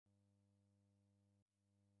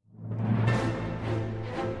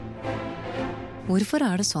Hvorfor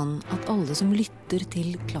det sånn at alle som lytter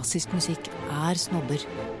til klassisk musikk snobber?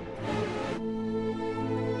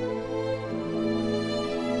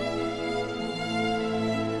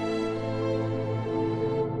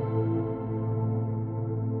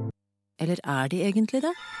 Eller de egentlig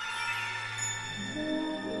det?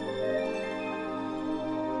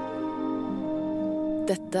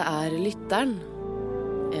 Dette Lytteren,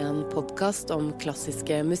 en podcast om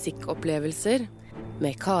klassiske musikkopplevelser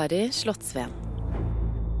med Kari Slottsveen.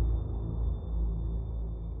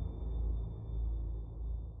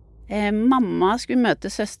 Mamma skulle møte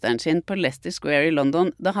søsteren sin på Leicester Square i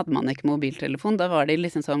London. Da hadde man ikke mobiltelefon. Da var de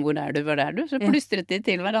liksom sånn, hvor du, hvor du? Så plystret de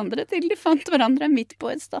til hverandre til de fant hverandre midt på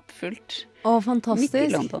et stappfullt. Fantastisk. Midt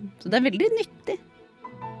i London. Så det veldig nyttig.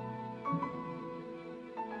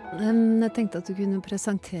 Jeg tenkte at du kunne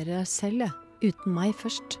presentere deg selv, uten meg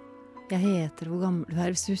først. Jeg heter, hvor gammel du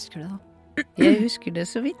hvis du husker det da. Jeg husker det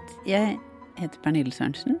så vidt. Jeg heter Pernille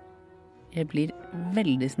Sørensen. Jeg blir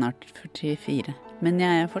veldig snart 44, men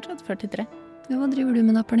jeg fortsatt 43. Ja, hva driver du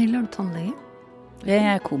med da, Pernille? Du tannlege?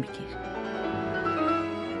 Jeg komiker.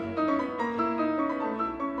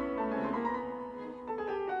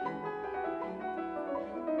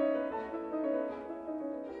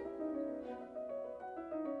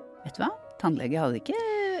 Vet du hva? Tannlege hadde ikke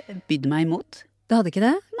bydd meg imot. Det hadde ikke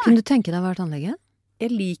det? Nei. Kunne du tenke deg å være tannlege?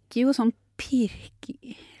 Jeg liker jo sånn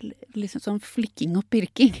pirking, liksom sånn flikking og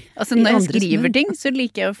pirking. Altså når jeg skriver ting, så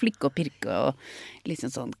liker jeg å flikke og pirke og liksom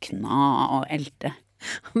sånn kna og elte.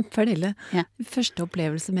 Pernille, første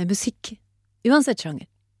opplevelse med musikk, uansett sjanger.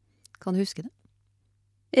 Kan du huske det?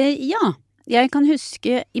 Ja, jeg kan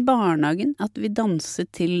huske i barnehagen at vi danset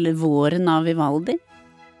til Våren av Vivaldi.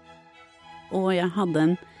 Og jeg hadde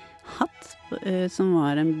en hatt som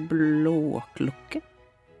var en blåklokke.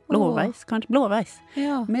 Blåveis, kanskje blåveis.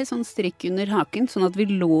 Ja. Med sånn strikk under haken, sånn at vi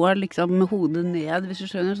lå liksom med hodet ned, hvis du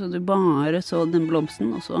skjønner, så du bare så den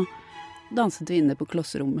blomsten, og så danset vi inne på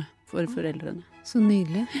klossrommet for foreldrene. Så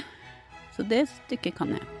nydelig. Så det stykket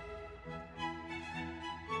kan jeg.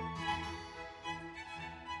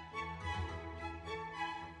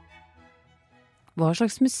 Hva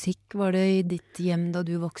slags musikk var det i ditt hjem da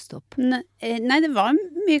du vokste opp? Nei, det var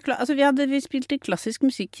mye altså vi spilte klassisk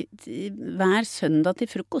musikk hver søndag til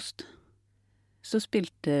frokost. Så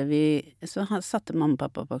satte mamma og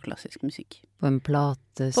pappa på klassisk musikk. På en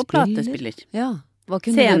platespiller? På platespiller. Ja.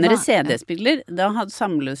 Senere CD-spiller. Da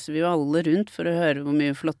samles vi jo alle rundt for å høre hvor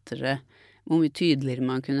mye flottere, hvor mye tydeligere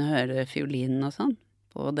man kunne høre fiolinen og sånn.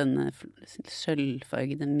 På denne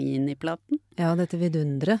sølvfargede miniplaten. Ja, dette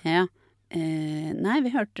vidundret. Ja. Nei,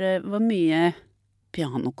 vi hørte hvor mye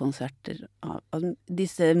pianokonserter av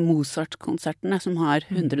disse Mozart-konsertene som har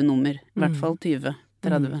 100 nummer, i hvert fall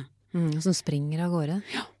 20-30. Som springer av gårde.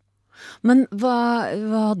 Ja. Men hva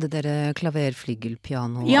hadde dere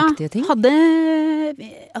klaverflygelpiano-aktige ting?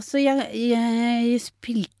 Altså jeg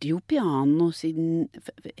spilte jo piano siden,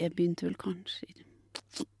 jeg begynte vel kanskje i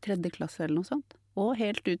 3. klasse eller noe sånt, og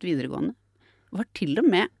helt ut videregående. Var til og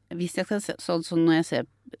med, hvis jeg skal se, sånn når jeg ser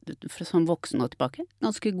som voksen og tilbake,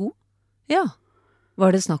 ganske god. Ja.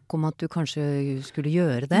 Var det snakk om at du kanskje skulle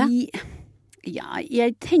gjøre det? Ja,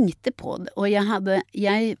 jeg tenkte på det, og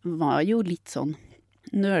jeg var jo litt sånn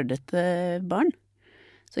nørdete barn.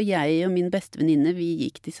 Så jeg og min beste venninne, vi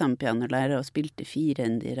gikk til samme pianolærer og spilte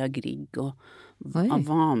firendier av Grieg og var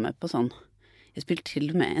med på sånn. Jeg spilte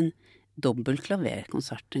til og med en dobbel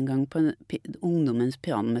klaverkonsert en gang på ungdommens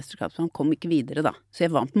pianomesterskap, så han kom ikke videre da. Så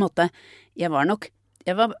jeg var på en måte, jeg var,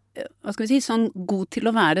 hva skal vi si, sånn god til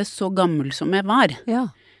å være så gammel som jeg var. Ja.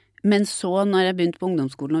 Men så når jeg begynte på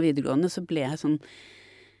ungdomsskolen og videregående, så ble jeg sånn,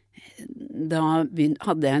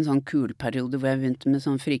 hadde jeg en sånn kul periode hvor jeg begynte med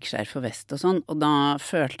sånn frikskjerf og vest og sånn, og da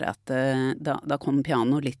følte jeg at da kom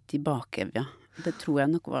piano litt tilbake, ja. Det tror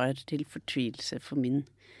jeg nok var til fortvilelse for min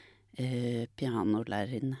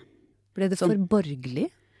pianolærerinne. Ble det for borgerlig?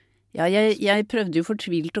 Ja, jeg prøvde jo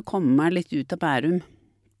fortvilt å komme meg litt ut av Bærum,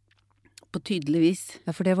 på tydelig vis.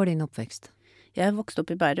 Ja, for det var din oppvekst. Jeg vokste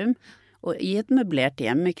opp i Bærum, og i et møblert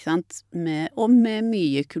hjem, ikke sant, og med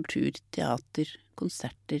mye kultur, teater,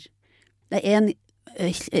 konserter.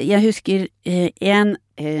 Jeg husker en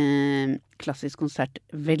klassisk konsert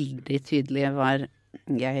veldig tydelig var,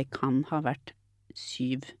 jeg kan ha vært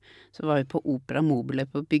 7, så var vi på Opera Mobile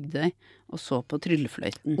på Bygdøy, og så på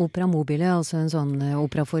Tryllefløyten. Opera Mobile, altså en sånn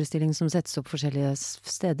operaforestilling som settes opp forskjellige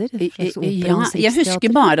steder? Ja, jeg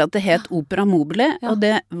husker bare at det het Opera Mobile, og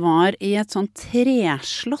det var i et sånt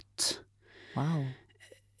treslott. Wow.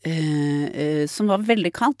 Som var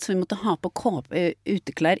veldig kaldt, så vi måtte ha på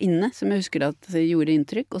uteklær inne, som jeg husker at det gjorde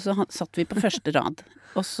inntrykk, og så satt vi på første rad.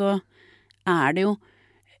 Og så det jo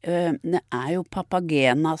det jo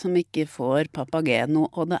Papagena som ikke får Papageno,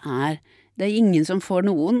 og det er ingen som får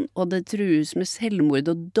noen, og det trues med selvmord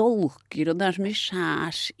og dolker, og det så mye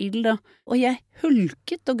skjærsild, og jeg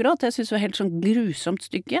hulket og gråt. Jeg synes det var helt sånn grusomt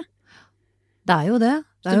stykke. Det jo det.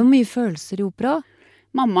 Det jo mye følelser i opera.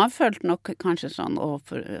 Mamma følte nok kanskje sånn,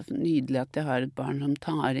 for nydelig at jeg har et barn som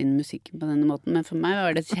tar inn musikken på denne måten, men for meg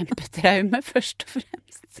var det et kjempetraume, først og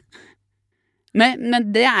fremst.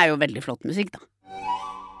 Men det jo veldig flott musikk, da.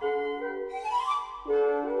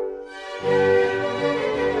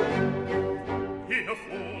 Ihr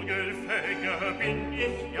Vogelfänger bin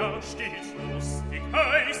ich ja stets lustig,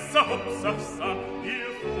 heißer Hopsasa.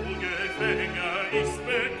 Ihr Vogelfänger ist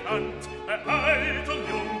bekannt, bei alt und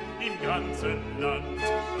jung im ganzen Land.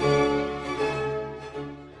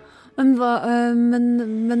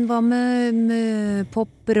 Men hva med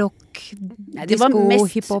pop, rock, disco,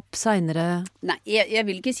 hiphop senere? Nei, jeg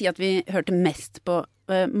vil ikke si at vi hørte mest på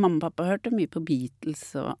mamma og pappa hørte mye på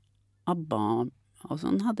Beatles og ABBA og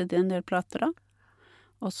sånn. Hadde de en del plater da?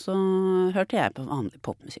 Og så hørte jeg på vanlig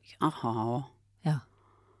popmusikk. Aha og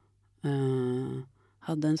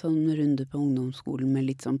hadde en sånn runde på ungdomsskolen med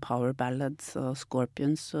litt sånn power ballads og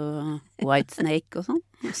Scorpions og Whitesnake og sånn.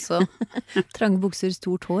 Så trange bukser,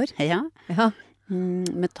 stort hår. Ja.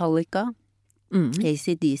 Metallica,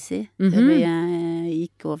 AC/DC. Jeg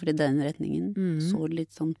gikk over i den retningen. Så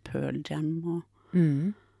litt sånn Pearl Jam og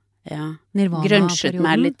Nirvana. Grønsjet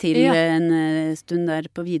meg litt til en stund der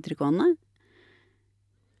på videregående.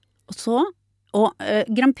 Og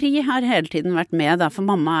Grand Prix har hele tiden vært med da, for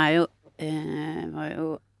mamma var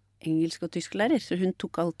jo engelsk- og tysklærer, så hun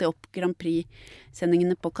tok alltid opp Grand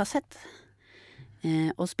Prix-sendingene på kassett.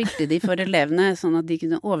 Og spilte de for elevene, sånn at de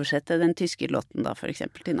kunne oversette den tyske låten da, for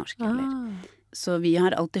eksempel til norsk. Så vi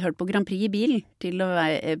har alltid hørt på Grand Prix i bil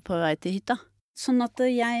på vei til hytta. Sånn at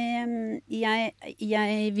jeg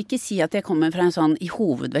vil ikke si at jeg kommer fra en sånn i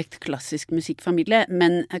hovedvekt klassisk musikkfamilie,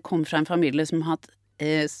 men jeg kommer fra en familie som har hatt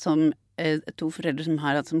to foreldre som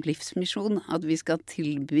har hatt som livsmisjon at vi skal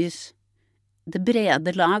tilbys det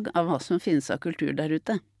brede lag av hva som finnes av kultur der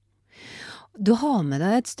ute. Du har med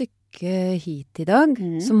deg et stykke hit i dag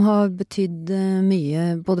som har betydd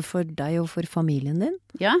mye både for deg og for familien din.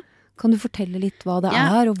 Ja. Kan du fortelle litt hva det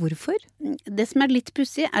og hvorfor? Det som litt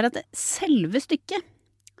pussig at selve stykket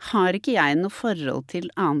har ikke jeg noe forhold til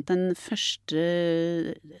annet enn første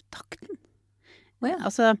takten.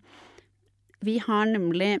 Altså, vi har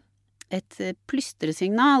nemlig et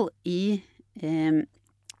plystresignal i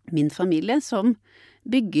min familie som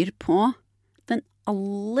bygger på den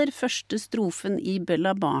aller første strofen i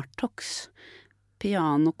Bella Bartoks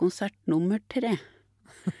pianokonsert nummer 3.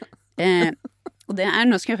 Og det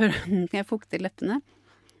nå skal jeg høre, jeg fukte leppene.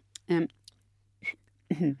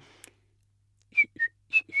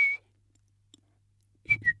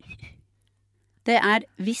 Det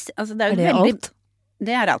hvis, altså det jo det veldig... alt?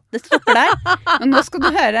 Det alt. Det stopper der. Og nå skal du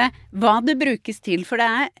høre hva det brukes til, for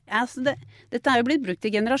dette jo blitt brukt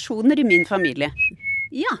i generasjoner i min familie.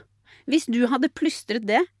 Ja, hvis du hadde plystret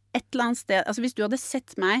det et eller annet sted, altså hvis du hadde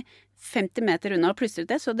sett meg 50 meter unna og plystret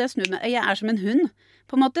det, så hadde jeg snudd meg. Jeg som en hund,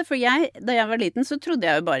 på en måte, for da jeg var liten, så trodde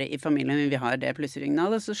jeg jo bare i familien vi har det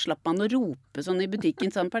plystrsignalet, så slapp man å rope sånn i butikken,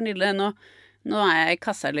 sånn, Pernille, nå jeg i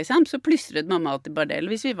kassa, liksom, så plystret mamma alltid bare det,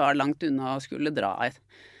 eller hvis vi var langt unna og skulle dra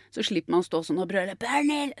så slipper man å stå sånn og brøle,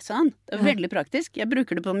 Pernille, sånn. Det veldig praktisk. Jeg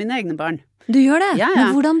bruker det på mine egne barn. Du gjør det? Ja.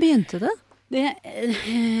 Men hvordan begynte det?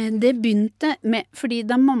 Det begynte med, fordi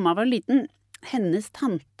da mamma var liten, hennes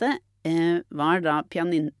tante var da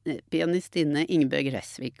pianistinne Ingebjørg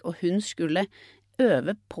Resvik, og hun skulle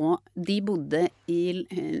øve på, de bodde i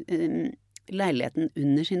leiligheten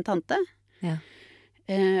under sin tante. Ja.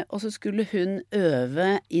 Og så skulle hun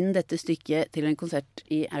øve inn dette stykket til en konsert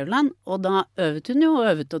i Aurland, og da øvet hun jo og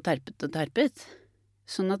øvet og terpet.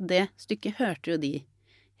 Sånn at det stykket hørte jo de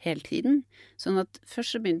hele tiden. Sånn at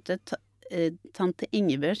først så begynte tante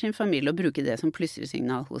Ingebjørg sin familie å bruke det som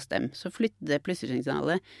plystresignal hos dem. Så flyttet det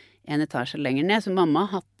plystrsignalet en etasje lenger ned, så mamma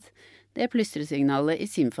har hatt det plystresignalet i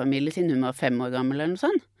sin familie siden hun var 5 år gammel eller noe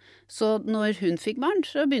sånt. Så når hun fikk barn,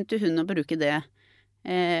 så begynte hun å bruke det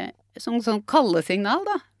sånn kallesignal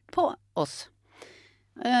da, på oss.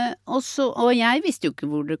 Og jeg visste jo ikke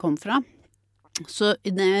hvor det kom fra. Så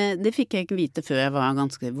det fikk jeg ikke vite før jeg var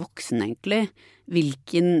ganske voksen egentlig.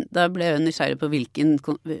 Da ble jeg nysgjerrig på hvilken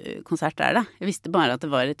konsert det. Jeg visste bare at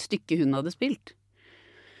det var et stykke hun hadde spilt.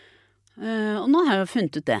 Og nå har jeg jo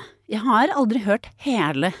funnet ut det. Jeg har aldri hørt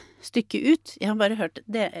hele stykket ut. Jeg har bare hørt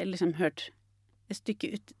et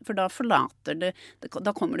stykke ut, for da forlater det,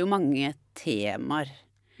 da kommer det jo mange temaer.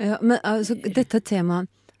 Ja, men altså, dette temaet...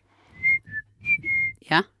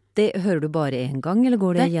 Ja. Det hører du bare en gang, eller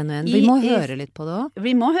går det igjen og igjen? Vi må høre litt på det også.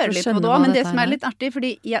 Vi må høre litt på det også, men det som litt artig,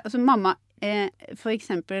 fordi mamma, for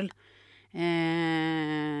eksempel,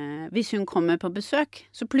 hvis hun kommer på besøk,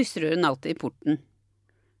 så plystrer hun alltid i porten.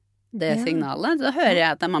 Det signalet, da hører jeg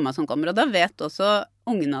at det mamma som kommer, og da vet også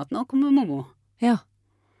ungene at nå kommer Momo. Ja.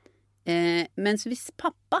 Mens hvis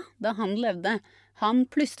pappa, da han levde, han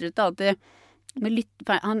plystret alltid med litt,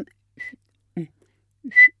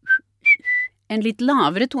 en litt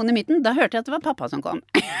lavere tone i midten, da hørte jeg at det var pappa som kom.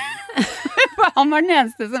 For han var den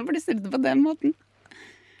eneste som plystret på den måten.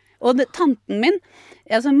 Og tanten min,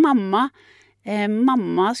 altså mamma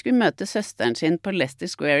skulle møte søsteren sin på Leicester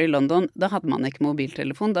Square i London. Da hadde man ikke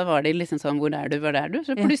mobiltelefon, da var de liksom sånn, hvor er du?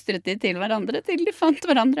 Så plystret de til hverandre, til de fant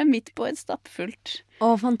hverandre midt på et stappfullt.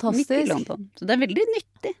 Fantastisk. Midt i London. Så det veldig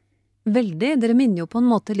nyttig. Veldig. Dere minner jo på en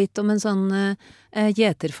måte litt om en sånn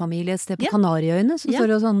gjeterfamilie et sted på Kanariøyene, som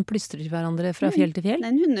står og sånn plystrer hverandre fra fjell til fjell. Det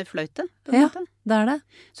en hundefløyte, på en måte. Det det.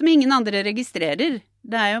 Som ingen andre registrerer.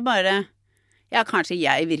 Det jo bare, kanskje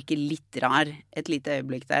jeg virker litt rar et lite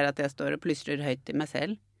øyeblikk der, at jeg står og plystrer høyt til meg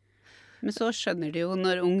selv. Men så skjønner de jo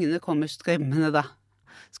når ungene kommer skremmende da.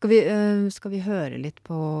 Skal vi høre litt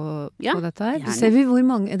på dette her? Gjerne. Ser vi hvor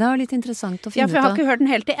mange. Det litt interessant å finne ut av. For jeg har ikke hørt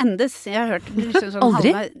den helt til endes. Jeg har hørt den liksom sånn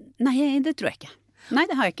Aldri? Nei, det tror jeg ikke. Nei,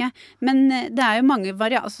 det har jeg ikke. Men det jo mange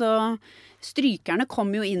altså strykerne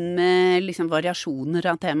kommer jo inn med liksom variasjoner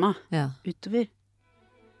av tema utover.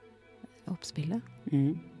 Oppspillet.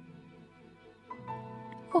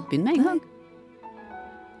 Begynn med en gang.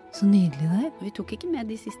 Så nydelig det Vi tok ikke med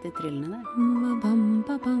de siste trillene der.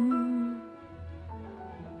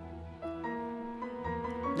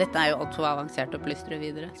 Dette jo alt for avansert å plystre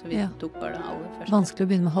videre, så vi tok bare det aller første. Vanskelig å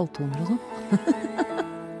begynne med halvtoner og sånn.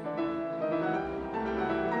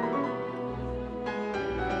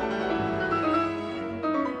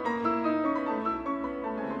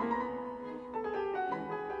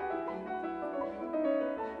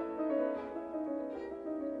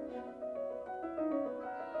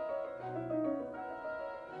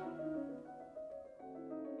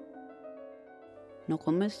 Nå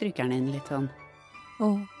kommer strykerne inn litt sånn.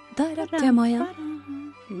 Der tema igjen.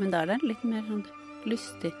 Men der det litt mer sånn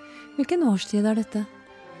lystig. Hvilken årstid dette?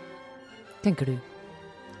 Tenker du?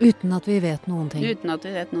 Uten at vi vet noen ting. Uten at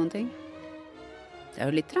vi vet noen ting. Det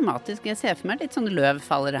jo litt dramatisk. Jeg ser for meg litt sånn løv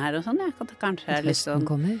faller her og sånn. At det kanskje litt sånn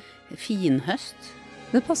finhøst.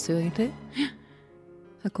 Det passer jo egentlig.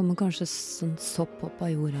 Her kommer kanskje sånn sopp opp av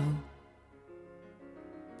jorda.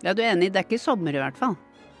 Ja, du enig? Det ikke sommer i hvert fall.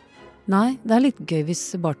 Nei, det litt gøy hvis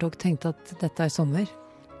Bartók tenkte at dette sommer.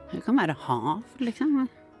 Det kan være hav, liksom.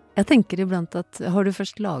 Jeg tenker iblant at har du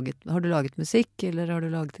laget musikk, eller har du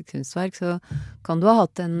laget et kunstverk, så kan du ha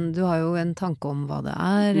du har jo en tanke om hva det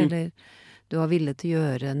eller du har villet til å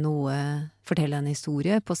gjøre noe, fortelle en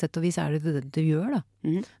historie. På sett og vis det du gjør da,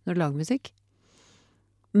 når du lager musikk.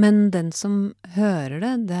 Men den som hører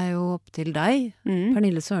det jo opp til deg,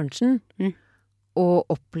 Pernille Sørensen, å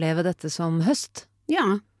oppleve dette som høst.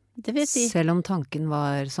 Ja, det vet jeg. Selv om tanken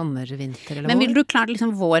var sommer, vinter eller vår. Men vil du klart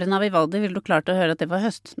liksom våren av Vivaldi, vil du klart å høre at det var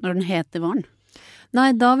høst, når den heter våren?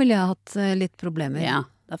 Nei, da ville jeg hatt litt problemer. Ja,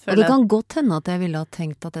 og det kan godt hende at jeg ville ha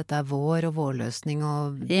tenkt at dette vår og vårløsning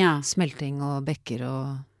og smelting og bekker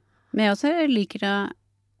og... Men jeg også liker å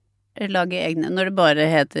lage egne, når det bare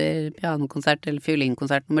heter pianokonsert eller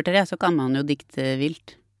fiolinkonsert nummer 3, så kan man jo dikte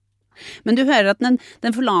vilt. Men du hører at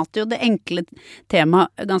den forlater jo det enkle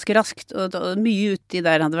temaet ganske raskt, og mye uti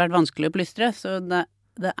der hadde vært vanskelig å plystre, så det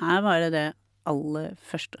bare det aller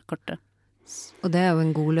første kortet. Og det jo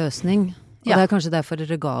en god løsning, og det kanskje derfor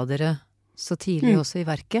dere ga dere så tidlig også i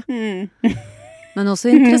verket. Men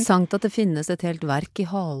også interessant at det finnes et helt verk i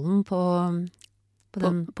halen på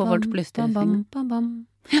vårt plystring.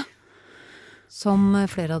 Ja. Som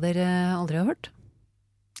flere av dere aldri har hørt.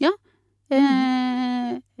 Ja.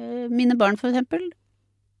 Mine barn for eksempel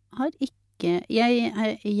har ikke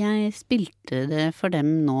jeg spilte det for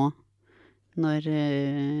dem nå når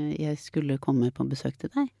jeg skulle komme på besøk til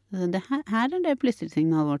deg. Her det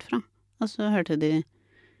plystresignalet vårt fra. Og så hørte de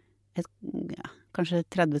kanskje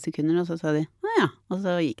 30 sekunder, og så sa de og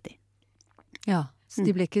så gikk de. Ja, så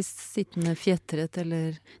de ble ikke sittende fjettret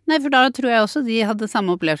eller... Nei, for da tror jeg også de hadde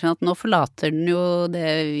samme opplevelse at nå forlater den jo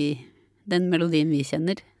den melodien vi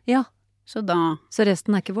kjenner. Ja. Så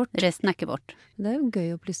resten ikke vårt? Resten ikke vårt. Det jo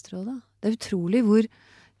gøy å plystre også da. Det utrolig hvor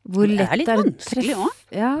lett det litt vanskelig også.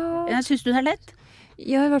 Ja. Jeg synes du det lett?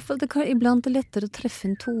 Ja, i hvert fall. Iblant lettere å treffe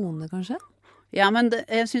en tone, kanskje. Ja, men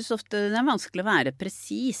jeg synes ofte det vanskelig å være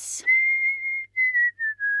presis.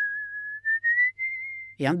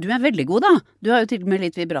 Ja, du veldig god da. Du har jo til og med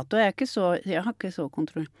litt vibrato. Jeg har ikke så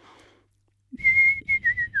kontroll.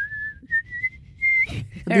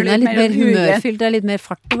 Din litt mer humørfylt, det litt mer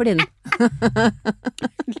fart over din.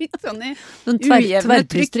 Litt sånn i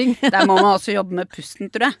tverrplystring. Der må man også jobbe med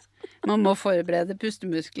pusten, tror jeg. Man må forberede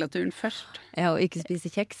pustemuskulaturen først. Ja, og ikke spise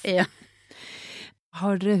kjeks. Ja.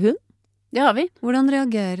 Har dere hund? Det har vi. Hvordan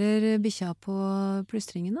reagerer bikkja på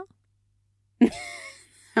plystringen da?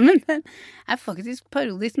 Ja, men den faktisk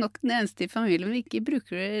parodisk nok den eneste i familien vi ikke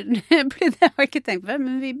bruker det. Det har jeg ikke tenkt på,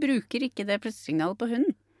 men vi bruker ikke det plystresignalet på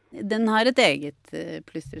hunden. Den har et eget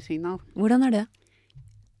plystresignal. Hvordan det?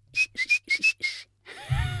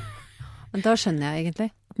 Men da skjønner jeg egentlig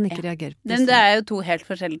at den ikke reagerer på plystring. Det jo to helt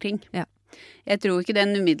forskjellige ting. Ja. Jeg tror ikke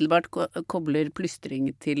den umiddelbart kobler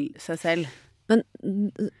plystring til seg selv. Men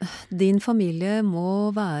din familie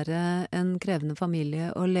må være en krevende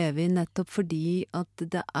familie å leve i nettopp fordi at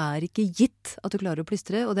det ikke gitt at du klarer å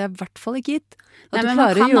plystre, og det i hvert fall ikke gitt at du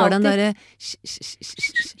klarer å gjøre den derre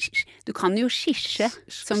Du kan jo skisje,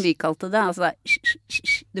 som vi kalte det. Altså,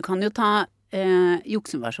 du kan jo ta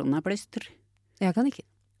jukseversjonen av plyster. Jeg kan ikke.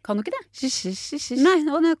 Kan du ikke det? Nei,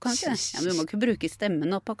 du kan ikke det. Ja, men du må ikke bruke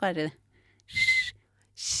stemmen opp på karret.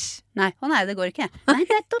 Nei, det går ikke. Nei,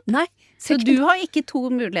 nettopp. Nei. Så du har ikke to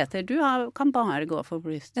muligheter. Du kan bare gå for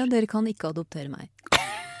plyster. Ja, dere kan ikke adoptere meg.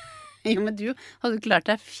 Jo, men du hadde klart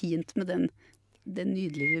deg fint med den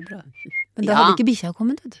nydelige vibra. Men da hadde ikke bikkja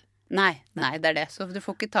kommet, vet du. Nei, det det. Så du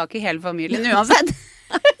får ikke tak i hele familien uansett.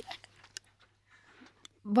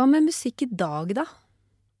 Hva med musikk i dag, da?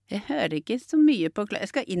 Jeg hører ikke så mye på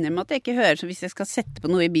Jeg skal innrømme at jeg ikke hører, så hvis jeg skal sette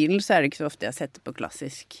på noe i bilen, så det ikke så ofte jeg setter på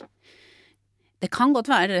klassisk. Det kan godt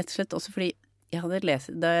være rett og slett også fordi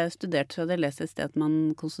da jeg studerte, så hadde jeg lest et sted at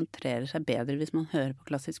man konsentrerer seg bedre hvis man hører på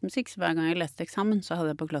klassisk musikk. Så hver gang jeg leste eksamen, så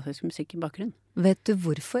hadde jeg på klassisk musikk i bakgrunnen. Vet du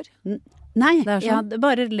hvorfor? Nei, jeg hadde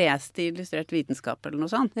bare lest i Illustrert vitenskap eller noe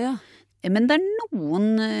sånt. Ja. Men det noen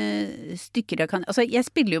stykker jeg kan Altså, jeg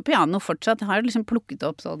spiller jo piano fortsatt. Jeg har liksom plukket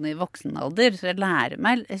opp sånn i voksen alder, så jeg lærer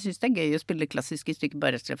meg. Jeg synes det gøy å spille klassiske stykker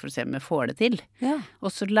bare for å se om jeg får det til. Ja.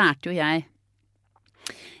 Og så lærte jo jeg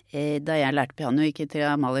da jeg lærte piano, gikk jeg til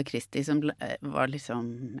Amalie Christie, som var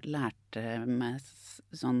liksom lærte med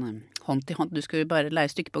sånn hånd til hånd. Du skulle bare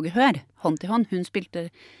lære stykker på gehør, hånd til hånd. Hun spilte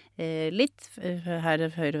litt her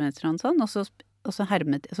høyre og venstre hånd sånn, og så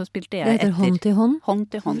hermet, så spilte jeg etter. Det heter hånd til hånd? Hånd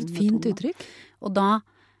til hånd. Et fint uttrykk. Og da,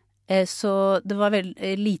 så det var vel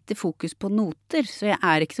lite fokus på noter, så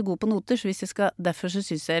jeg ikke så god på noter, så derfor så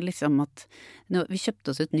synes jeg liksom at vi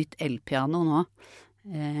kjøpte oss et nytt elpiano nå,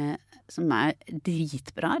 som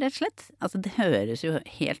dritbra, rett og slett. Altså, det høres jo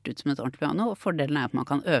helt ut som et ordentlig piano, og fordelen at man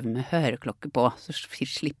kan øve med høreklokke på, så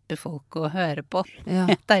slipper folk å høre på. Ja,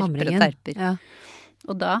 terper og terper. Ja.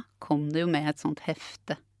 Og da kom det jo med et sånt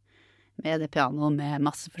hefte med det pianoet med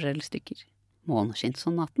masse forskjellige stykker.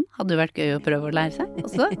 Måneskinnssonaten hadde jo vært gøy å prøve å lære seg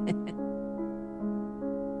også.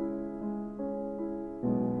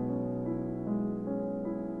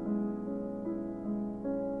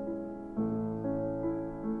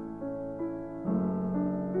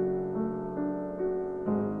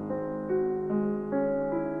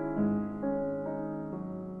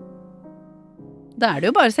 Da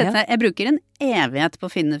det jo bare å sette seg. Jeg bruker en evighet på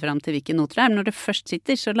å finne fram til hvilke noter det men når det først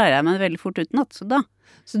sitter, så lærer jeg meg det veldig fort utenat.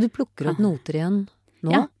 Så du plukker opp noter igjen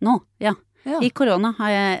nå? Ja, nå. Ja. I korona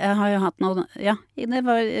har jeg jo hatt noe. Ja, det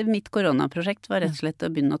var mitt koronaprosjekt var rett og slett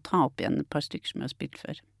å begynne å ta opp igjen et par stykker som jeg har spilt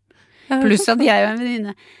før. Pluss at jeg og en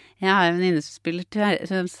venninne som spiller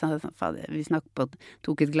vi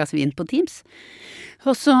tok et glass vin på Teams,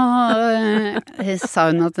 og så sa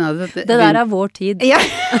hun at hun hadde det der vår tid. Ja.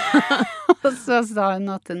 Og så sa hun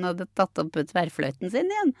at hun hadde tatt opp tverrfløyten sin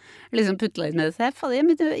igjen, liksom puttet litt med det seg.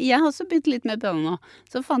 Jeg har også byttet litt med piano nå,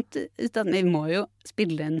 så fant ut at vi må jo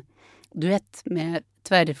spille en duett med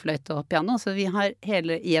tverrfløyte og piano, så vi har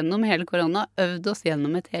gjennom hele korona øvd oss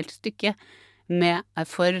gjennom et helt stykke med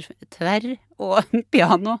for tverr og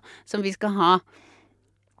piano som vi skal ha.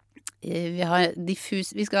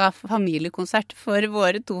 Vi skal ha familiekonsert for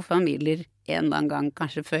våre to familier en eller annen gang,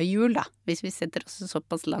 kanskje før jul da, hvis vi setter oss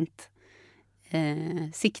såpass langt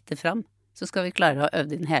sikte fram, så skal vi klare å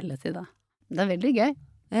øve inn hele tiden. Det veldig gøy.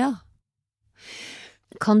 Ja.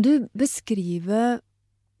 Kan du beskrive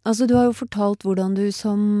Altså, du har jo fortalt hvordan du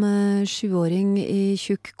som 7-åring i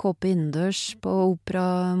tjukk kåpe innendørs på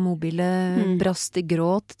Opera Mobile brast i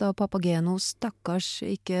gråt da Papageno stakkars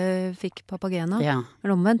ikke fikk Papagena,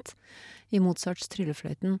 eller omvendt, i Mozarts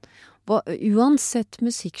Tryllefløyten. Uansett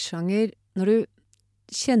musikksjanger, når du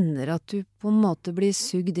kjenner at du på en måte blir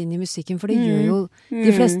sugd inn i musikken, for det gjør jo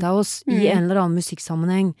de fleste av oss i en eller annen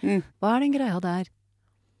musikksammenheng. Hva den greia der?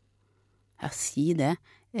 Ja, si det.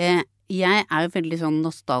 Jeg jo veldig sånn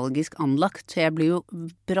nostalgisk anlagt, så jeg blir jo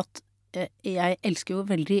brått jeg elsker jo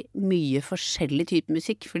veldig mye forskjellig type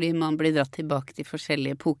musikk, fordi man blir dratt tilbake til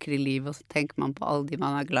forskjellige epoker i livet, og så tenker man på alle de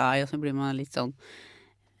man er glad i, og så blir man litt sånn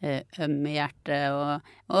øm i hjertet,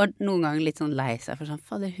 og noen ganger litt sånn lei seg for sånn,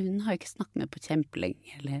 fader, hun har jeg ikke snakket med på kjempelenge,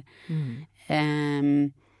 eller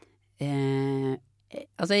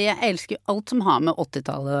altså jeg elsker jo alt som har med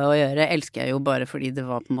 80-tallet å gjøre, elsker jeg jo bare fordi det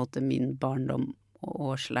var på en måte min barndom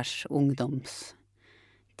og /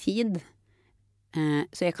 ungdomstid.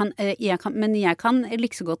 Så jeg kan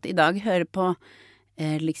like så godt i dag høre på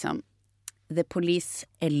liksom The Police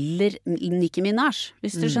eller Nicki Minaj,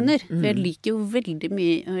 hvis du skjønner. For jeg liker jo veldig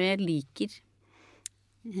mye, og jeg liker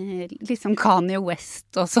liksom Kanye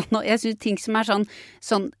West og sånn, og jeg synes ting som er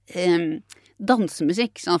sånn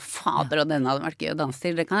dansemusikk, sånn fader, og denne hadde vært gøy å danse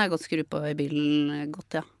til, det kan jeg godt skru på i bilen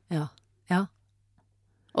godt, ja. Ja.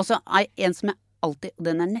 Og så en som jeg alltid, og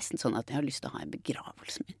den er nesten sånn at jeg har lyst til å ha i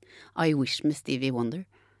begravelsen min, I Wish med Stevie Wonder.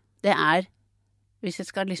 Det hvis jeg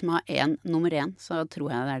skal liksom ha nummer 1, så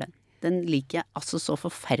tror jeg det er den. Den liker jeg altså så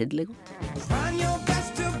forferdelig godt.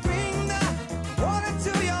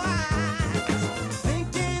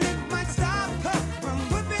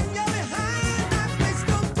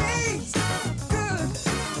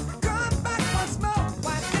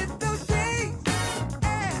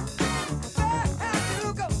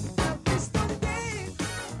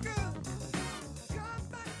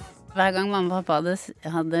 Hver gang mamma og pappa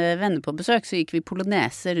hadde venner på besøk, så gikk vi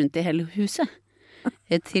polonese rundt i hele huset.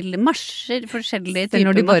 Til marsjer, forskjellige typer marsjer.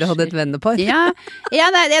 Når de bare hadde et vennepar? Ja,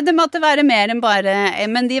 det måtte være mer enn bare,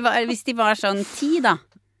 men hvis de var sånn 10 da,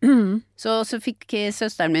 så fikk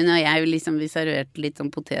søsteren min og jeg liksom, vi serverte litt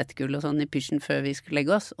sånn potetgull og sånn i pysjen før vi skulle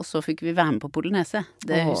legge oss, og så fikk vi være med på polonese.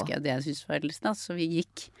 Det husker jeg at jeg synes var veldig stas, så vi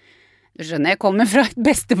gikk, du skjønner, jeg kommer fra et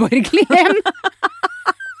besteborgerlig hjem.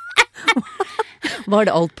 Var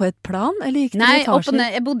det alt på et plan, eller gikk det i etasjer?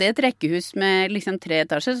 Nei, jeg bodde i et rekkehus med liksom 3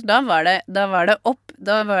 etasjer, så da var det opp,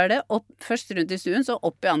 først rundt i stuen, så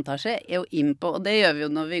opp i antasje, og inn på, og det gjør vi jo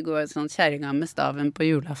når vi går sånn kjerringa med staven på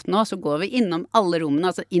julaften også, så går vi innom alle rommene,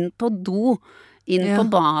 altså inn på do, inn på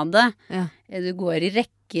badet, du går i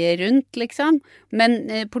rekke rundt, liksom, men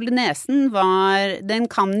polonesen den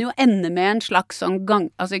kan jo ende med en slags sånn gang,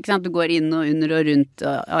 altså ikke sant, du går inn og under og rundt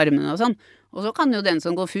armene og sånn, og så kan jo den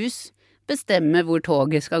som går fus, bestemme hvor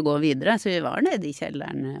toget skal gå videre, så vi var nede i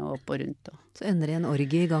kjelleren og opp og rundt. Så ender det en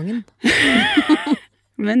orgie i gangen.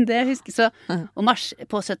 Men det husker så, og mars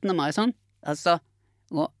på 17. mai sånn, altså,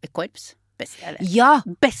 og korps, beste jeg vet. Ja!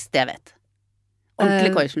 Beste jeg vet.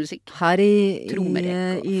 Ordentlig korpsmusikk. Her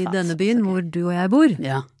i denne byen hvor du og jeg bor,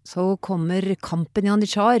 så kommer Kampen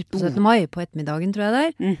Janitsjar på 17. mai, på ettermiddagen tror jeg det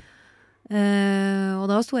er. Og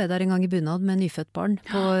da sto jeg der en gang i bunad med nyfødt barn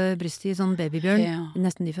på brystet i sånn babybjørn,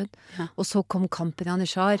 nesten nyfødt. Og så kom Kampen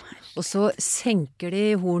Janitsjar, og så senker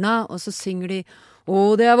de horna, og så synger de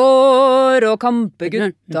 «Å, det er vår, og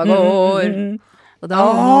kampegutta går». Og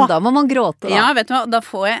da må man gråte da. Ja, vet du hva, da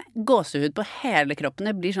får jeg gåsehud på hele kroppen.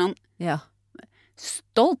 Jeg blir sånn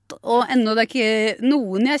stolt, og ennå det er ikke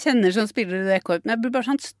noen jeg kjenner som spiller det korp, men jeg blir bare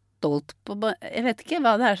sånn stolt på, jeg vet ikke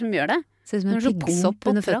hva det er som gjør det. Ser ut som en piggsopp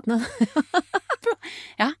under føttene.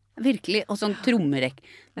 Ja, virkelig. Og sånn trommerekk.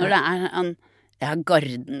 Når det er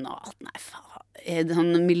garden og alt. Nei, faen.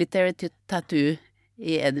 Sånn military tattoo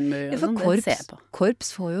i Edinburgh. Ja, for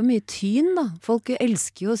korps får jo mye tyn, da. Folk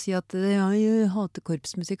elsker jo å si at jeg hater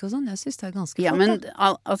korpsmusikk og sånn. Jeg synes det er ganske flott. Ja, men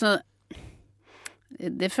altså,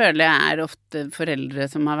 det føler jeg er ofte foreldre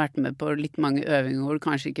som har vært med på litt mange øvinger hvor det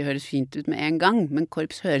kanskje ikke høres fint ut med en gang, men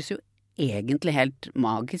korps høres jo egentlig helt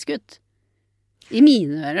magisk ut. I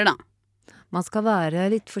mine ører, da. Man skal være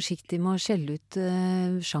litt forsiktig med å skjelle ut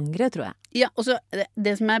sjangre, tror jeg. Ja, og så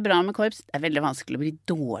det som er bra med korps, det er veldig vanskelig å bli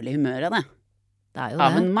dårlig humør av det. Det er jo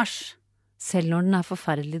av en marsj. Selv når den er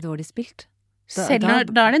forferdelig dårlig spilt. Da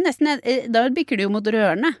er det nesten, da bikker det jo mot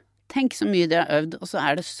rørene. Tenk så mye de har øvd, og så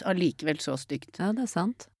er det allikevel så stygt. Ja, det er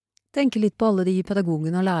sant. Tenker litt på alle de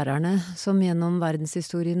pedagogene og lærerne som gjennom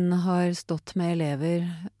verdenshistorien har stått med elever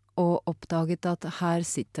og oppdaget at her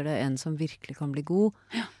sitter det en som virkelig kan bli god,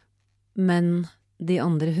 men de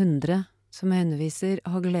andre 100 som jeg underviser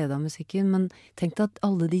har glede av musikken, men tenk deg at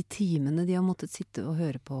alle de timene de har måttet sitte og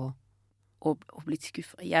høre på. Og blitt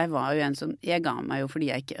skuffet. Jeg var jo en som, jeg ga meg jo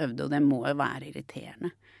fordi jeg ikke øvde, og det må jo være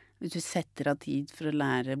irriterende. Hvis du setter av tid for å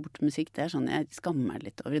lære bort musikk, det er sånn jeg skammer meg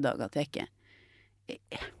litt over i dag, at jeg ikke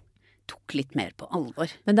tok litt mer på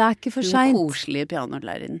alvor. Men det er ikke for sent. Du koselige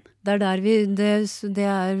pianolæreren. Det er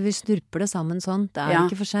der vi snurper det sammen sånn. Det er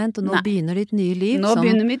ikke for sent, og nå begynner ditt nye liv. Nå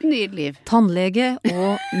begynner mitt nye liv. Tannlege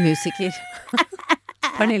og musiker.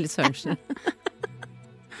 Pernille Sørensen.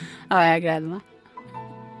 Ja, jeg gleder meg.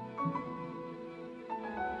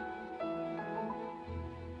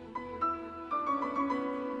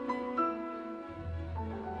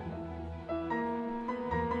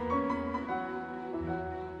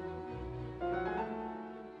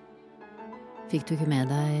 Fikk du ikke med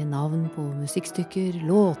deg navn på musikkstykker,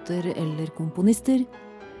 låter eller komponister?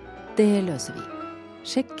 Det løser vi.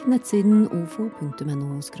 Sjekk nettsiden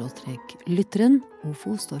ofo.no/lytteren.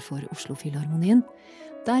 OFO står for Oslo Filharmonien.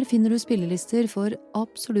 Der finner du spillelister for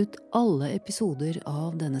absolutt alle episoder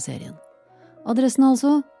av denne serien. Adressen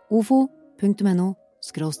altså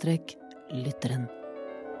ofo.no/lytteren.